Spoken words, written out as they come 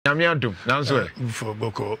Yamiadum, now so for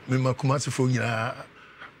Boko, me Kumasi for ya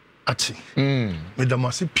ati. Me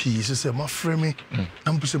damasi peace, say my frame,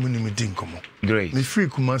 I'm pushing me dinkomo. Great. Me free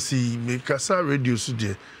Kumasi, me kasa radio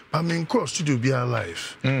studio, but me in course studio be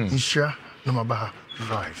alive. Insha, no mabaha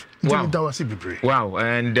live. Wow,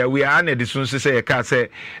 and we are honored this one to say a cat say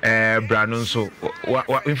Branon so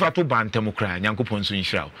in fact to Bantamukra, Yankupon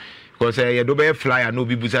Swinshrow. Because you do be flyer, no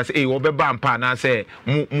people say, hey, what be bampa, and I say,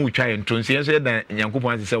 mu try and tronsi, and say that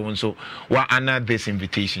Yankupon is so what honor this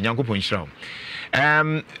invitation, Yankupon Shrow.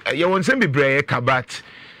 You want to be brave, but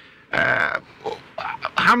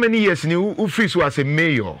how many years new Ufris was a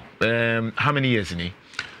mayor? How many years in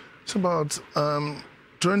it's about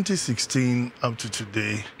 2016 up to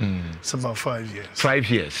today. It's about 5 years. 5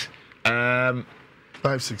 years. 5,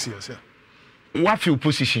 6 years, yeah. What's your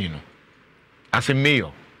position as a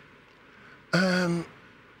mayor? My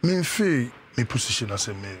position as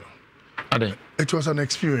a mayor. It was an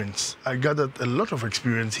experience. I gathered a lot of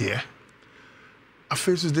experience here. I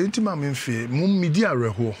faced the intimate meanfe, media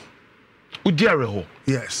reho. Udia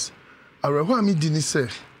yes. Areho mi dini say.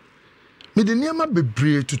 Me de niama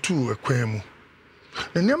bebre tutu ekwemu.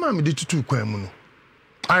 The niama me di tutu ekwemu no.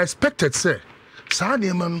 I expected say saa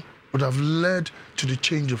niama would have led to the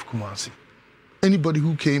change of Kumasi. Anybody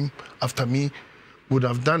who came after me would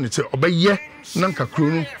have done it. Say obeye nanka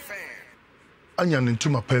krono anya into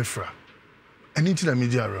my perfra. Anything I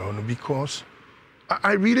media reho because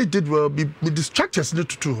I really did well. With the structures need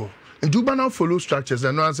to do. And do now follow structures.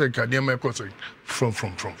 And I say KMA from.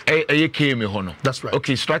 A KMA hono. That's right.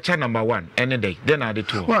 Okay, structure number 1. Any day. Then I did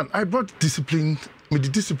 2. One, I brought discipline. With the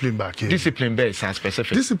discipline back here. Discipline based and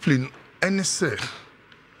specific. Discipline. And say,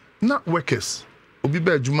 not workers. Obi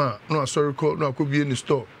be juma. No, sorry, no, I could be in the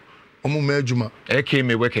store. Omu me juma. A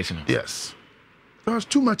KMA workers. Yes. There was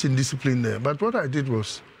too much indiscipline there. But what I did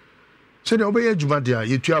was. So the obey juma there,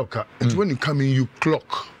 you tuauka. And when you come in, you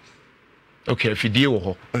clock. Okay, if you deal with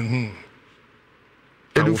her. And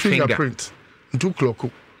do fingerprint. 2 clock.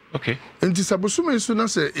 Okay. And this abosume is soon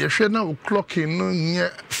say you should now clock in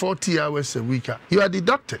 40 hours a week. You are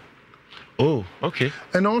deducted. Oh, okay.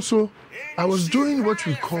 And also, I was doing what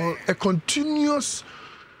we call a continuous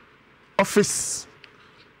office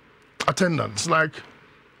attendance, like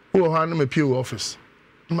oh, I'm a PO office.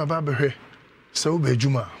 My baby here. So be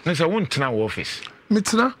juma. There's a one now office.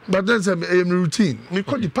 Mitna, but there's a routine. We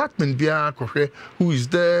call department who is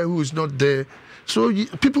there, who is not there. So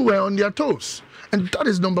people were on their toes. And that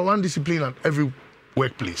is number 1 discipline at every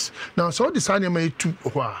workplace. Now, so decided to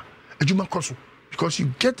a juma kosu because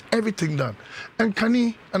you get everything done. And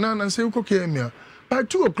Kani and say okay, by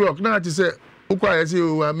 2 o'clock now I say I say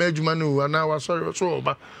I made juma no and now sorry so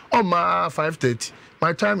but my 5:30.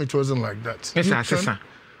 My time it wasn't like that.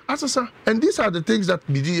 Yes, and these are the things that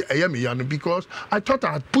me did because I thought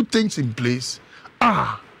I had put things in place.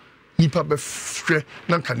 Nipa be fre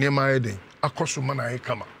na kanema eden akosuma na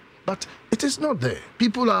ekama. But it is not there.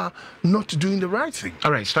 People are not doing the right thing.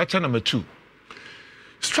 All right, structure number 2.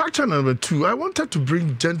 Structure number 2, I wanted to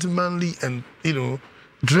bring gentlemanly and,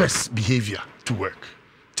 dress behavior to work.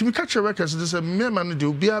 To be catch workers, there's a mere man they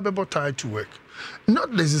will be able to work.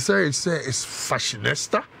 Not necessarily say it's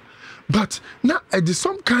fashionista, but now there's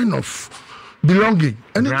some kind of belonging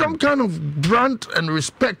and some kind of brand and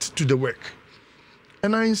respect to the work.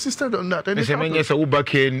 And I insisted on that. And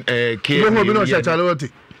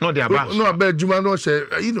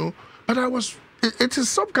but I was, it is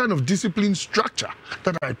some kind of discipline structure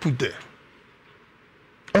that I put there.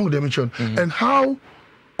 And how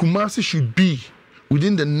Kumasi should be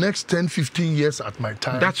within the next 10, 15 years at my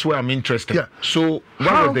time. That's where I'm interested. Yeah. So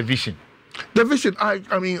what was the vision? The vision, I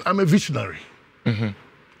mean, I'm a visionary.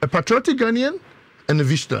 A patriotic Ghanaian and a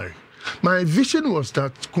visionary. My vision was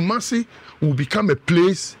that Kumasi will become a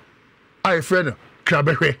place, I friend,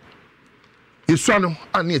 Krabehe. Yeswano,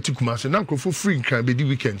 I need to Kumasi, now go for free in Krabedi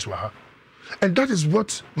weekends. And that is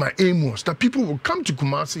what my aim was, that people will come to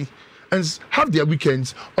Kumasi and have their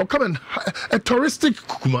weekends or come and a touristic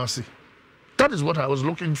Kumasi. That is what I was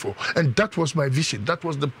looking for. And that was my vision. That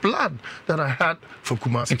was the plan that I had for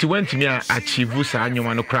Kumasi. It went to me achieve based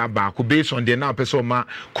on the now person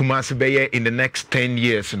Kumasi Bay in the next 10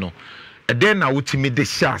 years, And then I would meet the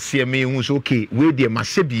Shah, see me who's okay, where the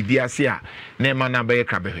Masebi Biasia, Nemana Bay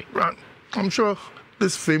Krabe. Right. I'm sure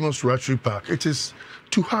this famous Rotary Park, it is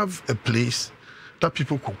to have a place that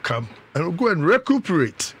people could come and go and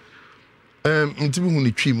recuperate ntimi hu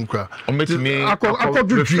ni twi mu kra ometimi akọ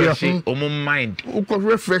mind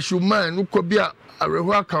refresh your mind uko bia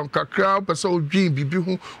areho account kakra pese odwin bibi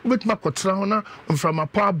hu obetima kotra ho na from a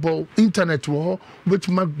power internet wo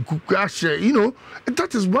obetima share, you know.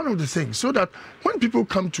 That is one of the things, so that when people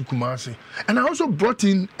come to Kumasi, and I also brought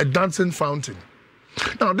in a dancing fountain.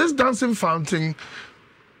 Now this dancing fountain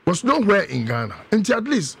was nowhere in Ghana. And at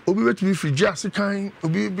least obi bet me free Jasikan,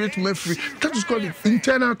 obi bet me free. That is called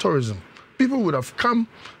internal tourism. People would have come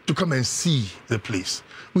and see the place.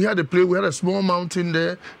 We had a small mountain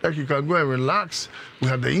there that you can go and relax. We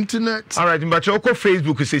had the internet. All right, but you go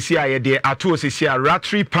Facebook says here there atu says here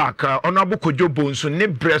Ratri Park honorable Kojo Bonsu ne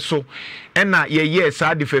breso na ye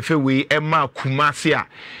saa de fefe we Emma Kumasi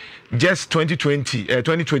just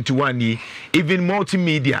 2021 even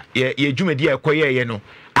multimedia ye dwumadi ekoye ye no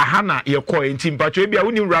ahana ye ko enti mpacho bia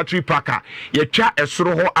woni Ratri Park ye twa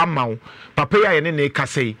esoro ho amawo papa ya ye ne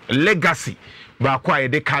kase legacy ba kwa ye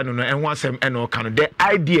de kanu no enho asem eno kanu. The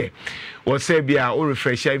idea was say bia o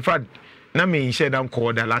refresh. In fact na me share them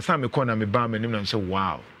call that last time me call na me ba me nim na say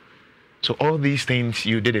wow, so all these things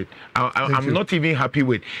you did it. I'm not even happy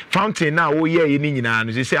with fountain now. Oh yeah, you ni nyina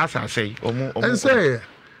no say as I say and say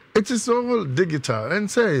it is all digital. And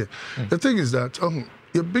say the thing is that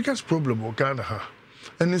your biggest problem o Ghana ha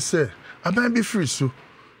and it say I might be free so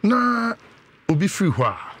na obi free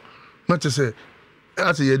hwa not to say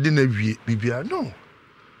as you didn't bibia. No,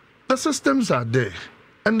 the systems are there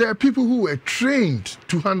and there are people who were trained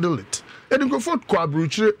to handle it. And go for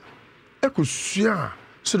kwabruche ekusia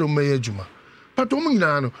so do meye juma but omu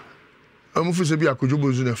nyina no omu fi se bia Kojo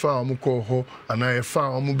Bonsu ne fa omu ko ho ana e fa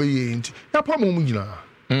omu be ye nti ya pa omu nyina.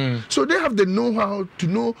 So they have the know-how to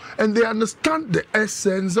know and they understand the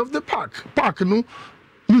essence of the park no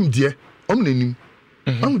nim die omu nenim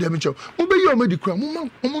omu de me cho omu be ye omu di kra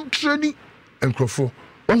omu training enkrofo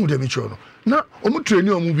omu de me cho no na omu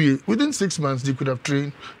training omu be within 6 months they could have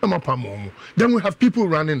trained omu. Then we have people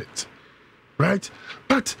running it. Right?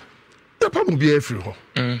 But the problem be every home.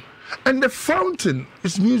 And the fountain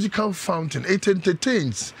is musical fountain. It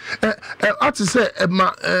entertains. I to say,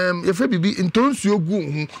 if you be in tones you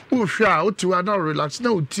go, who shout to another relax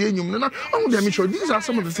now, these are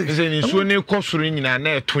some of the things.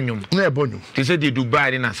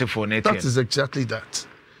 That is exactly that.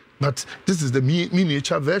 But this is the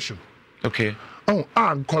miniature version. Okay.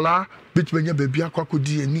 Kola between your baby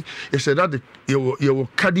akodi ani you said that your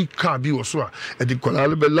caddy car be was so e de kola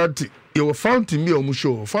lebelati your fountain me omu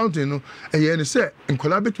show fountain no e ne say in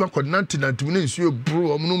kola between coordinate na ntumi nsuo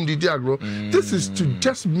bro omnum didi agro. This is to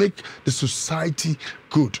just make the society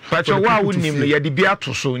good. But you wa wonim no ye de bia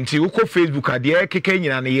to so nti uko Facebook ade e keke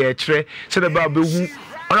nyina na ye kire se de ba behu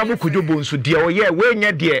honorable Kojo Bonsu de oye we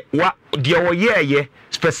nya de oye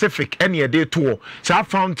specific any day to sa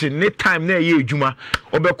fountain ne time na ye adwuma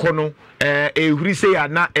obekọ no ehuri say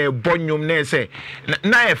na bonyom na say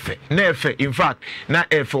na efe in fact na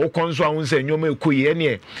efe okonso ahun say nyoma ekoyi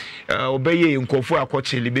ene obeye nkofo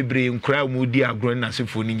akochele bebre nkra mu di agro na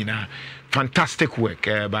sefo ni nyina. Fantastic work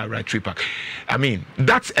by Ratri Park. I mean,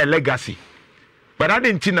 that's a legacy. But I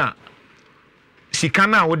didn't know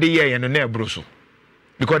sikana wo de ye no na ebroso.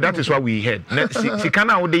 Because that is what we heard.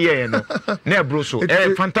 Sikana wo de ye no na ebroso.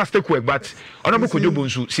 Fantastic work, but honorable Kojo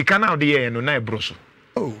Bonsu sikana wo de ye no na ebroso.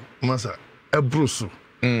 Oh, masa ebroso.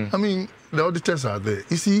 I mean, the auditors are there.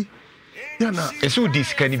 You see, na eso di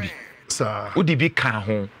sikani bi. Sir. Wo di bi kan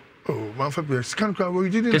ho. Oh, man, scan crowd. We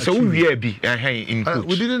didn't.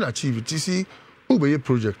 We didn't achieve it. You see, we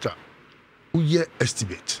projector. We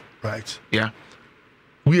estimate, right? Yeah.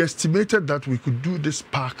 We estimated that we could do this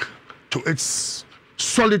park to its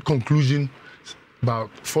solid conclusion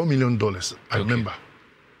about $4 million. I remember.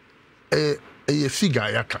 A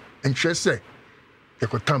figure yaka and she say,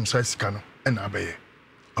 "Yako tam size kano and abaye."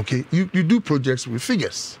 Okay, you do projects with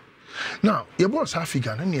figures. Now your boss have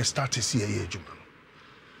figure and you start to see a year.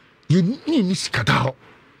 You need sikata.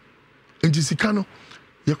 In Sikano,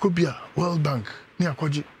 Yakobia, World Bank, near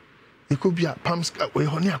Koji, Yakobia, Pamska, we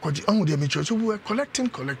near Koji, oh, dear Mitchell. So we were collecting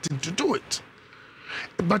to do it.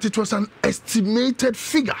 But it was an estimated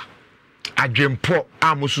figure. I dream poor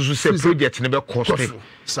Amusu say project never cost.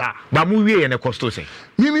 Sir, but movie and a cost.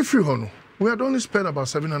 Mimi Free Hono, we had only spent about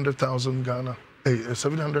 700,000 Ghana,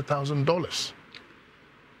 $700,000.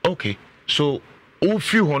 Okay, so all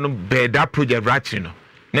few Hono bear that project right, you know.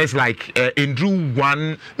 Next, like in Drew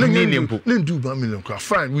 1 million. $1 million.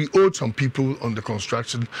 Fine, we owed some people on the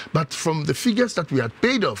construction, but from the figures that we had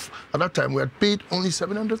paid off at that time, we had paid only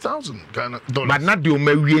 700,000 Ghana dollars. But not the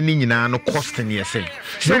Omerian no cost in your say.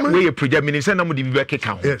 Same way a project minister no be back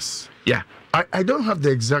account. Yes. Yeah. I don't have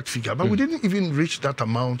the exact figure, but we didn't even reach that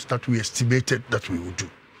amount that we estimated that we would do.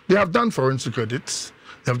 They have done forensic audits.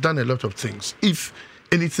 They have done a lot of things. If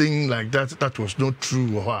anything like that was not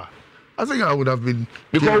true or what, I think I would have been...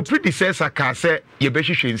 Because predecessor can say,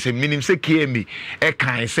 Yebeshu say, meaning say KMA,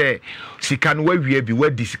 can say, Sikan where we be, where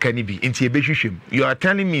this can be, into Yebeshu. You are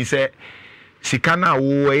telling me, say,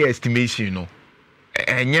 Sikana way estimation, you know,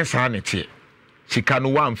 and yes, Hanity.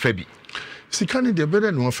 Sikan one Febi. Sikani de better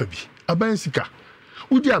than one Febi. Aban Sika.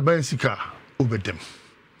 Udi Aban Sika over them.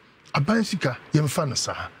 Aban Sika,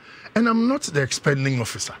 Yemfanasa. And I'm not the expending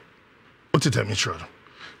officer. What did I mean, sure?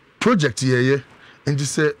 Project here. And you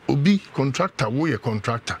say, Obi contractor, we a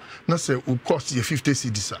contractor. Now say, will cost you 50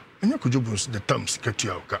 cedis. And you could use the terms.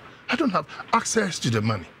 I don't have access to the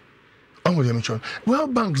money. Well,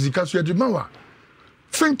 banks, because you had the mawa.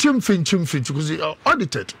 Finchum, because they are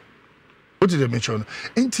audited. What did I mention?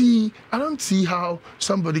 And I don't see how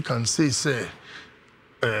somebody can say,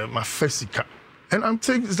 my Fesica. And I'm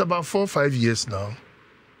thinking it's about 4 or 5 years now.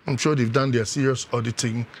 I'm sure they've done their serious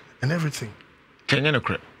auditing and everything.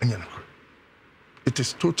 It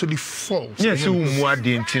is totally false. Yes, no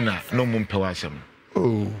mumpewasem.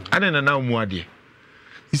 Oh, I don't know muadi.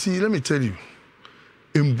 You see, let me tell you,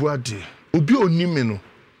 in Boadi, Obi Onimeno,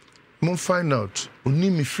 won't find out,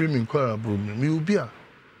 Onimi framing Kwara,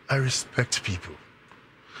 I respect people.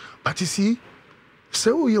 But you see,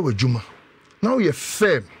 say, oh, you're a Juma. Now you're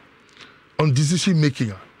firm on decision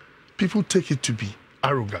making. People take it to be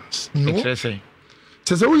arrogance. No. Interesting.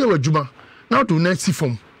 Say, oh, you're a Juma. Now to next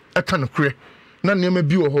form, I can't create. Na neme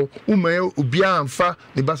bi wo ho umaye ubia amfa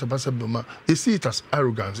ne basa boma. They see it as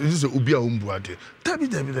arrogance. It is ubia umbuade.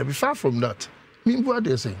 Be far from that. Mi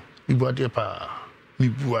buade say, mi buade pa, mi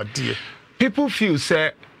buade. People feel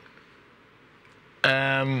say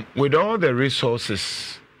with all the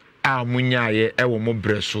resources munyaye e wo mo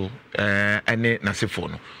breso ene nasefo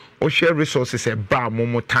no. O share resources e ba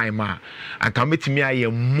mo time and can metimi aye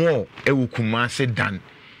more e wo Kumasi than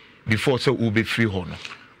before so we be free ho no.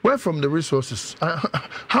 Where from the resources?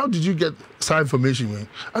 How did you get some information?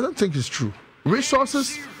 I don't think it's true.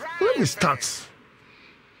 Resources? Let me start.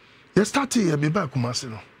 You start here, be back,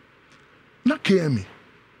 Kumasi. Not KMA.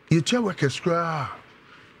 You chair work extra.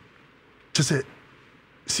 To say,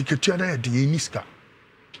 Secretary de Niska.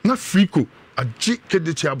 Not Frico. A G.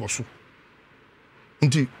 Kede chair bosu.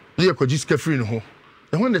 Until you could just get free in home.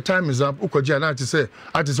 And when the time is up, Ukoja and I say,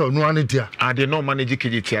 no one idea. I did not manage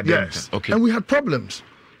KDT. Yes. Okay. And we had problems.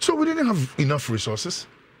 So we didn't have enough resources.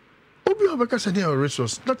 Obi Obaka said a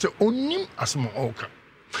resource. That's the only asmo oka.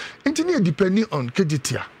 Engineer depending on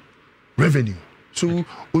KDT revenue. So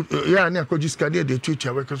yeah, I could just carry the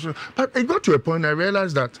teacher workers. But I got to a point I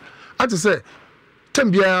realized that I had to say,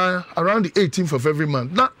 Tembia around the 18th of every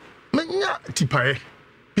month. Now,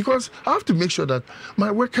 because I have to make sure that my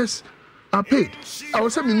workers are paid. I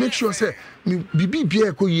was saying make sure say me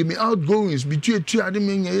me outgoings between 2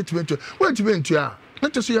 and 8 when to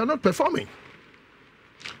not to say you're not performing.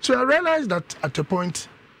 So I realized that at a point,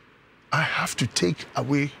 I have to take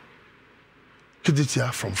away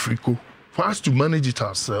KDTR from Frico for us to manage it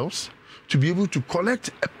ourselves, to be able to collect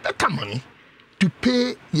a better money to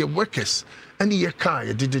pay your workers and your car.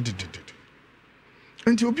 And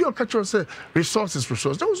you'll be a catcher say resources.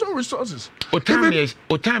 There was no resources. What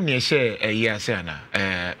time you say a year,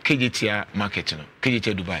 KDTR market,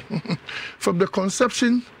 KDTR Dubai? From the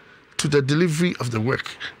conception to the delivery of the work.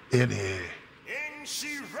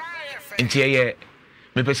 Intia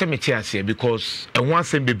me pese me tia se because one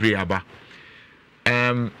sem bebre aba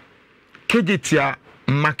KDTR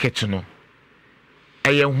market no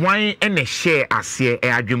eye hwan ene share ase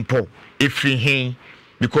adwempo efri hen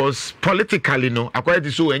because politically no according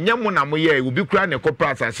to so enyamo na mo ye obi kura na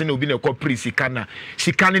corporate ase na obi na corporate sikana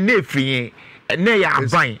na efri hen na ya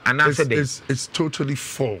aban and answer it's totally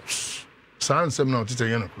false. Let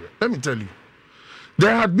me tell you,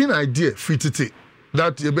 there had been idea fitted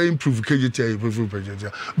that you may improve KGT, improve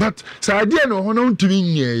president, but so idea no one to me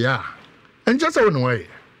yeah, and just one way.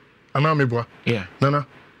 Yeah, Nana,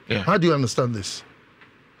 yeah. How do you understand this?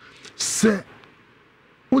 Say,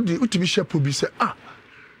 what the bishop will be say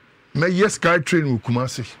may yes sky train will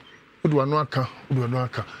Kumasi. Would one waka, but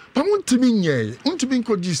want to be near, want to be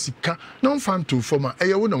called Jessica, non fan to former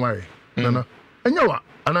a wouldn't worry, Nana, and you are.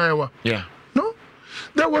 Yeah. No,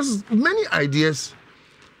 there was many ideas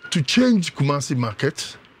to change Kumasi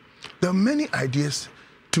market. There are many ideas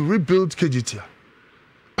to rebuild KGTR.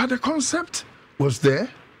 But the concept was there,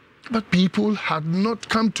 but people had not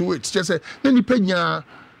come to it. Just say, "Nani penya."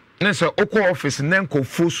 Nessa oko office nenko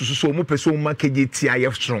fosu so mo person ma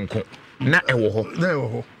KGTR strong ko na ewo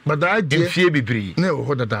ho. But the idea enfie bibiri. Na ewo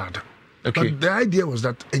ho dada. Okay. But the idea was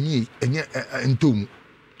that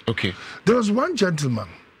okay. There was one gentleman,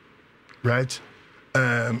 right?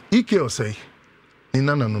 Ike Osei,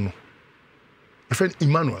 no. A friend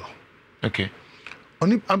Emmanuel. Okay.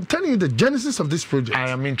 I'm telling you the genesis of this project. I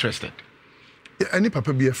am interested. Any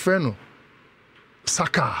papa be a friend,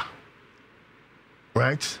 Saka,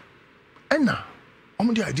 right? And now,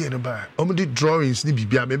 I'm the idea to buy. I'm the drawings. Ni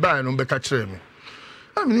bibi me buy no be catch me.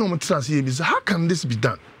 I mean, I'm trying to say, how can this be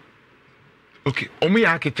done? Okay. Omi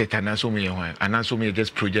architect and so me and so me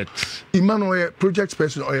just projects. Emmanuel, project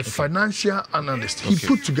person or a financial analyst. He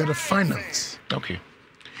put together finance. Okay.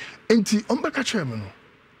 Enti ombeka chairman no.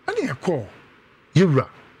 Ani e call. Yewra.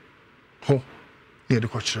 Ho. Near the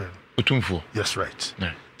coach. Utumfo. Yes, right.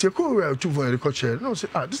 Yeah. Take over Utumfo and the coach. No, say,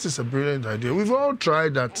 this is a brilliant idea. We've all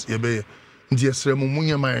tried that. Yebe.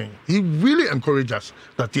 He really encouraged us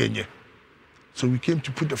that year. So we came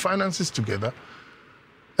to put the finances together.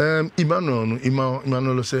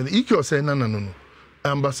 Emmanuel said, Ike said, no.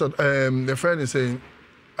 Ambassador, the friend is saying,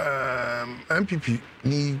 MPP,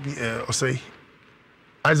 Osei.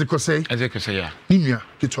 Isaac Osei, yeah. Nimia,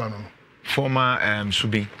 Kitwano. Former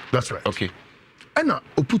Subi. That's right. Okay. And now,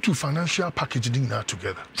 we put two financial packaging now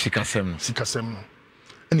together. Sikasem.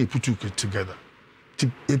 And he put two together.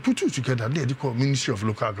 They put two together, they call Ministry of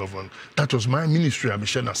Local Government. That was my ministry, I'm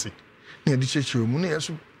Shenasi. Near the church, you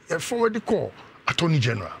forward the call, Attorney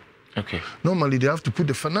General. Okay. Normally, they have to put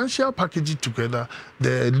the financial packaging together,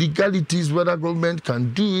 the legalities, whether government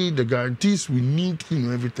can do it, the guarantees we need,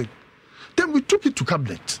 everything. Then we took it to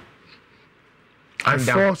cabinet.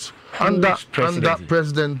 Under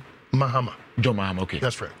President Mahama. John Mahama, okay.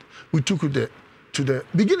 That's right. We took it to the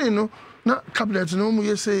beginning, Now, cabinet,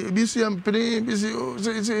 you say, busy and pretty, busy,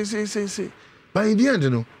 say. But in the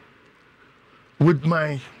end, with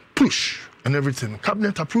my push and everything,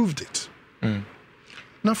 cabinet approved it.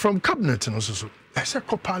 Now, from cabinet, I said,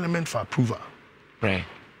 call parliament for approval. Right.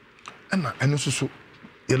 And also,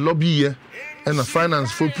 a lobby here, and a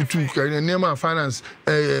finance for two, and a finance,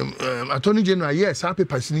 Attorney General, yes, happy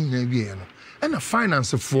person, and a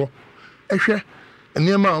finance for a share. And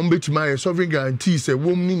near my own sovereign guarantees a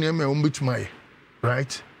woman near my own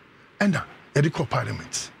right? And now, they call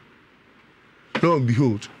parliament. Lo and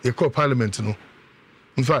behold, they call parliament. In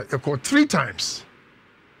fact, they call 3 times.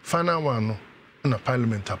 Final one, and a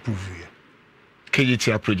parliament approve you.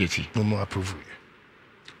 KGT project. No more approve you.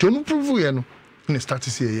 Don't approve you, and they start to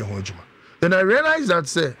say, then I realized that,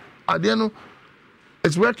 say, at the end,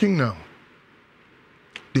 it's working now.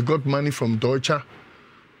 They got money from Deutsche,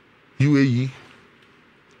 UAE,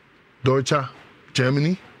 Deutsche,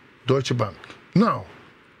 Germany, Deutsche Bank. Now,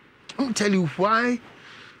 I'm going to tell you why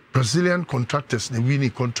Brazilian contractors, they really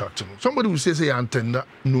contract. Somebody will say, I'm tender.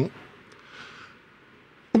 No.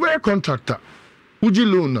 Where a contractor, would you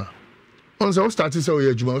loan? On the start to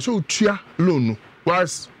say, so tia loan.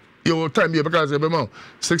 Whilst your time, because you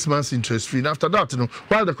 6 months interest free. And after that,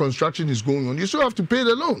 while the construction is going on, you still have to pay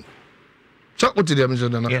the loan. So what did you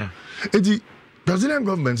mention? Yeah. The Brazilian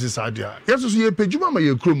government is idea. Yes, you pay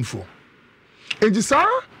you chrome for. It is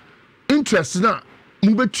our interest now.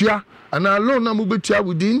 Mubetia and our loan now mubetia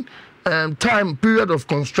within time period of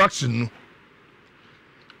construction.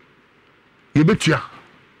 You betia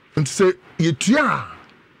and say you tia.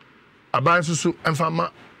 Abansu and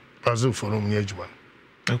Fama Brazil for Romania.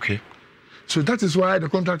 Okay. So that is why the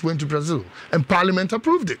contract went to Brazil and Parliament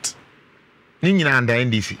approved it. Nina under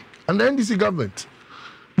NDC. And the NDC government.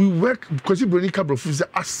 We work because you bring Cabrofuza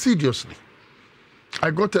assiduously.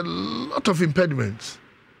 I got a lot of impediments.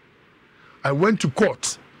 I went to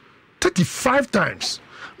court 35 times.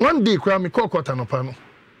 One day, I called court and opano.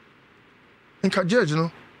 And the judge,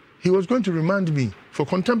 he was going to remand me for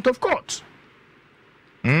contempt of court.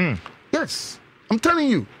 Yes, I'm telling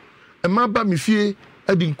you. And my baby fear,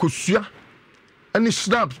 I didn't kosia. And he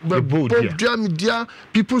snapped.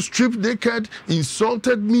 People stripped naked,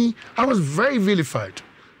 insulted me. I was very vilified.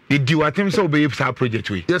 Did you attempt to obey our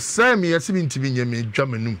project? Yes, sir. Me, yes, me,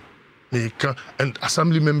 and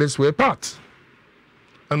assembly members were part.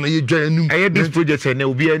 And I had this project, and there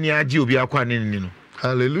will be any idea.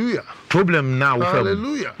 Hallelujah. Problem now.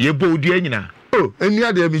 Hallelujah. You both, oh, and the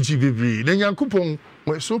other MGB. Then Yankupon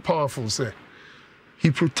were so powerful, sir.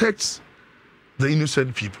 He protects the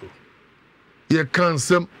innocent people. You can't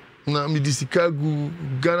say, na me di Chicago,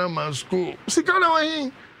 Ghana Moscow.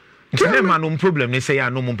 Sikana no problem. They say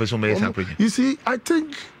no more person. You see, I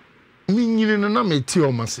think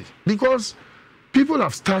because people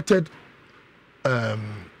have started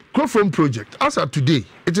crop farm project. As of today,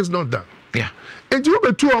 it is not done. Yeah. And you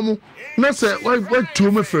be two not say why two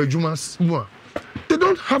me for Jumas. They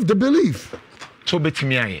don't have the belief. So bet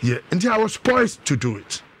me I. Yeah, and I was poised to do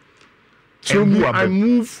it. So I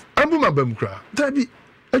move my bemkra. Dabi,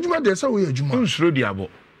 adwuma de say we adwuma. Unsuro diabo.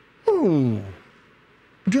 Oh.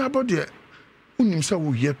 Diabo de unim say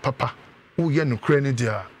we ye papa. We ye no kra ne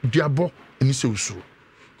dia. Diabo ani say usuro.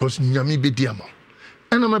 Because nyame be diamo.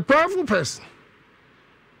 And I'm a powerful person.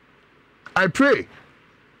 I pray.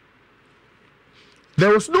 There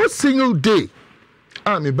was no single day.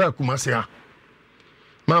 Me back Kumasi.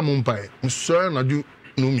 Mamumpai. Msor na do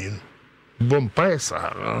no mean. Bompai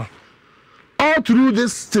sa. All through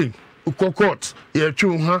this thing, court,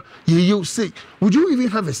 you say, would you even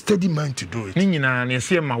have a steady mind to do it?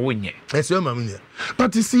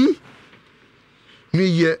 But you see, me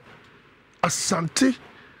ye asante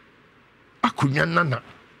akunya nana.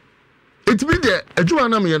 It be there, a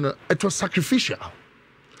Juana, it was sacrificial.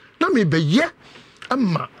 Now me be ye,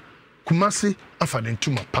 amma kumasi afaden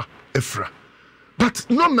tuma pa efra. But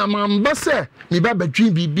no, mamma say, me baba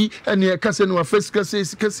dream bibi, and ye kase no first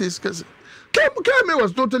kase. KMA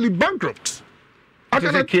was totally bankrupt. I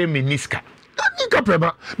can't KMA Niska.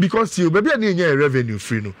 Because you baby any revenue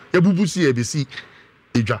free no. You bubusi ABC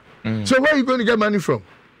Ija. So where are you going to get money from?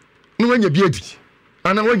 No when you be edi.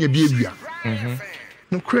 And when you be ebia.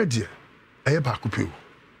 No credit. I ba kupe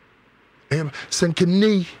o.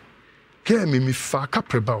 Senkene KMA me fa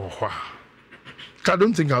kapreba wo ho. I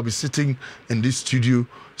don't think I'll be sitting in this studio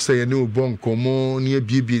saying no bon komo near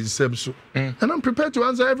BB so. And I'm prepared to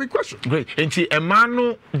answer every question. Great. And see, a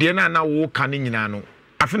man de na wo kan nyina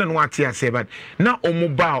I feel no what say but na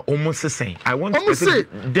omoba almost the same. I want to say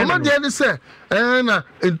Mama de say na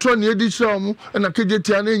intro ne di show mu na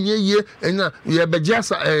kejetia na nye na ye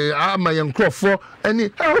bejasa ama ye nkrofo any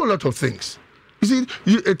a whole lot of things. You see,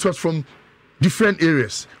 it was from different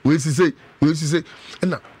areas. We say,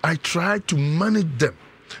 and I tried to manage them.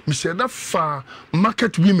 Me say that far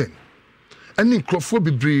market women. Any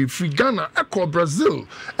Crawford be free Ghana, Echo Brazil,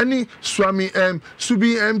 any Swami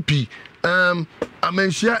Subi MP,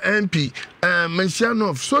 Amensia MP,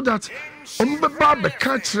 Mensianov, so that Baba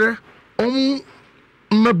catcher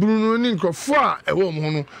Mabruno Crawford a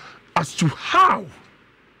woman as to how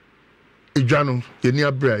Ijano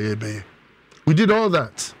Yenia Brea. We did all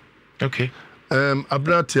that. Okay.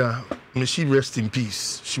 Abratia, may she rest in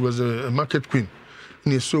peace. She was a market queen.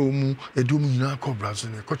 Ne so mu edum na ko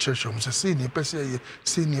Brazil ne ko church am say ne pese ye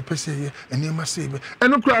and ne ma say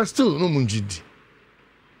and no still no mungidi.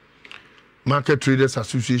 Market Traders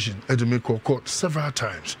Association edum court several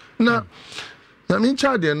times. Now na me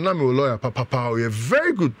charge and na me lawyer papa we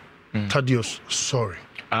very good. Thaddeus sorry.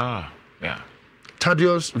 Yeah.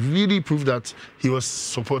 Thaddeus really proved that he was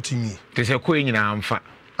supporting me. They say ko nyina amfa.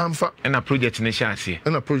 And a project in the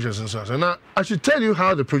and a project in the and I should tell you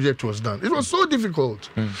how the project was done. It was so difficult.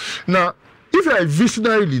 Now, if you're a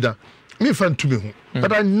visionary leader, me fan to me,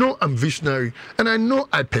 but I know I'm visionary and I know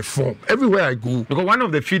I perform everywhere I go. Because one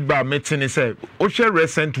of the feedback meeting is Osha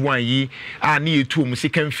recent one ye I need to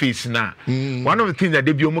music face now. One of the things that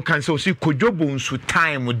they be can say Kojo Bonsu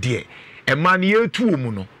time with dear a man year two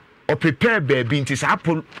muno or prepare baby into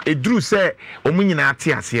apple a drew say omunina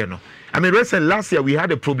tias no. I mean, recent last year we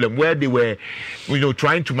had a problem where they were,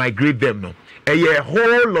 trying to migrate them. No, a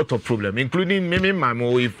whole lot of problem, including Mimi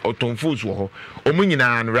Mamo if Otonfus were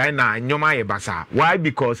Omunina and right now Nyoma Basa. Why?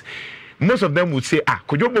 Because most of them would say,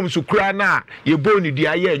 Kojo Bonsu krana ye boni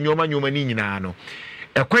dia ye Nyoma Nina no.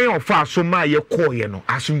 A coin of far so my ye koye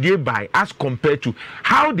no by as compared to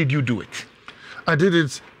how did you do it? I did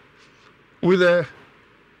it with a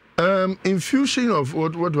infusion of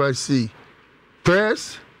what do I see?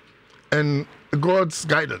 Prayers and God's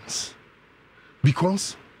guidance,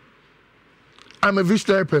 because I'm a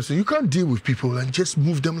visionary person. You can't deal with people and just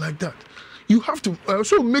move them like that. You have to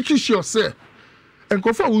also making sure, say, and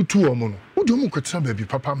go for who two or mono. Who do you want baby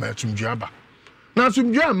papa ma tumjaba? Now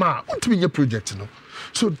tumjama, what be your project,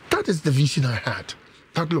 So that is the vision I had.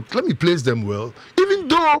 That look, let me place them well. Even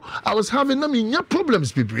though I was having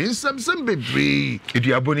problems, people, in some baby. If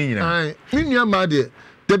you are born in I mean, your mother,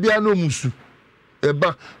 there be no musu.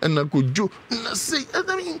 Eba and I could do say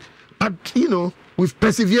but with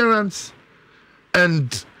perseverance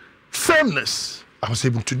and firmness I was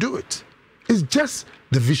able to do it. It's just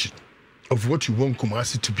the vision of what you want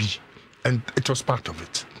Kumasi to be, and it was part of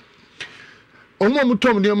it. Omo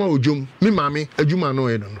mutom de ma ojom me mame adwuma no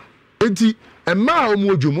e no enti emma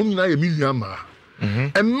omo ojom nyina ye milia ma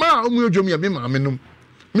emma omo ojom ye me mame nom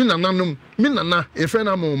me nananom me nana e fe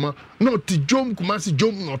na mama no ti jom Kumasi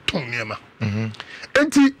jom no ton niema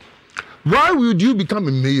enti why would you become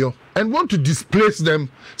a mayor and want to displace them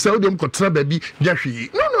no,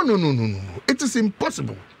 it is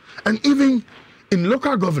impossible. And even in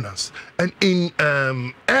local governance and in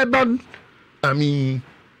urban,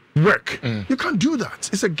 work. You can't do that.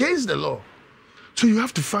 It's against the law. So you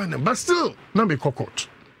have to find them. But still, not be cocked.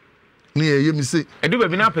 Yeah, me say. I do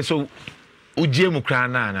baby na person ujie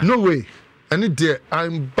krana. No way. And it there,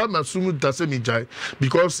 I'm bad my sumu dasemi jai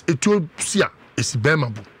because it will see it's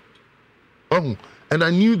bemabu. Oh, and I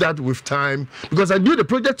knew that with time because I knew the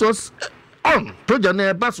project was on project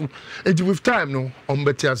na basu. And with time no on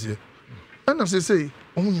betiase. And as I say,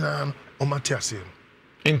 on matiase.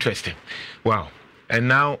 Interesting. Wow. And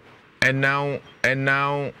now and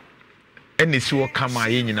this will come I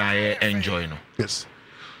enjoy no. Yes.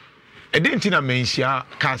 I didn't think I mention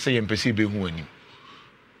can't say and perceive who any.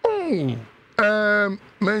 Oh,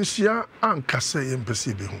 mention and Cassay and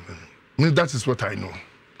perceive who. That is what I know.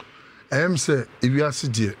 I am say if you are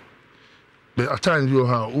dear, but at times you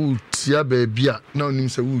have tia baby, now you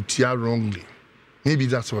say tia wrongly. Maybe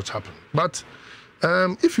that's what happened. But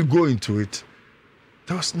if you go into it,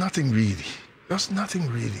 there was nothing really. There's nothing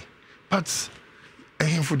really. But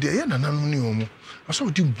for the I saw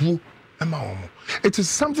you. It is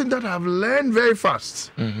something that I've learned very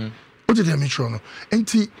fast. What did I make sure?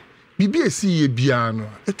 And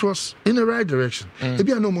it was in the right direction.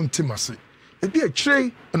 Maybe I know Montimasi. Maybe a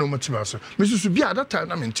tray and no Montimasi. Mrs. Be at that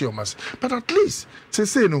time, I'm in Tiomas. But at least,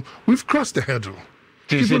 say, no, we've crossed the hurdle.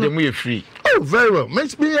 They say we are free. Oh, very well.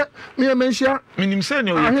 Makes me a mention. Minim say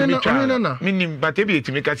no, minim, but maybe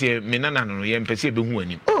to make us a menana no yem perceive who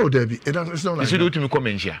any. Oh, Debbie, it's not like that. You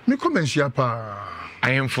comment here. Me comment here, pa.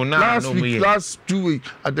 I am for now. Last 2 weeks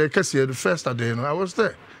at the Cassia, the first day, I was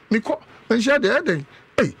there. Me call when she had the heading.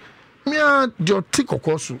 Hey, me a your tick of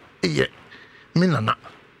course. Eh, me nana.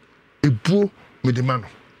 A boo with the man.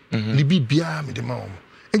 Libi bia with the man.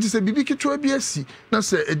 And just a BB Kitro BSC. Now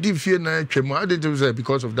say a deep fear na chemo. I didn't say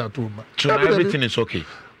because of that woman. So everything is okay.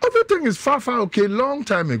 Everything is far okay. Long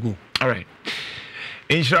time ago. All right.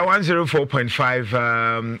 In Shra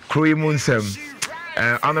 104.5, Krui Munsem,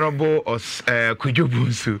 Honorable Kojo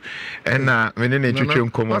Bonsu, and Menene Chuchum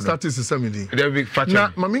Common. What's that is the same thing? There be fact.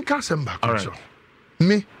 Now, Maminka Semba. All right.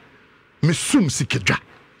 Me sum sikedra.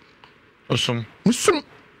 Osum. Me sum.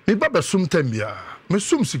 Me baba sum tembia. Me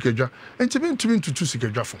sum sikedra. And to two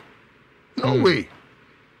sikedra for. No way.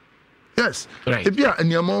 Yes. Right. Ebia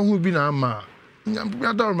and your mom who be na ma. I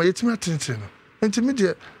don't know. It's my attention. And to me,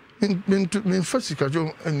 dear, in first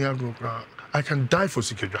sikedra and your I can die for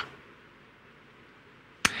sikedra.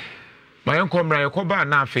 My uncle Mrayakoba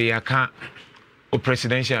na fe yaka o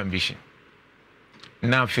presidential ambition.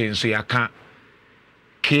 Na fe so yaka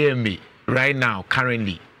KMA right now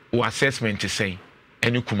currently o assessment is saying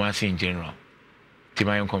any Kumasi in general. Ti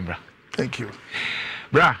my uncle Bra. Thank you.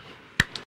 Bra.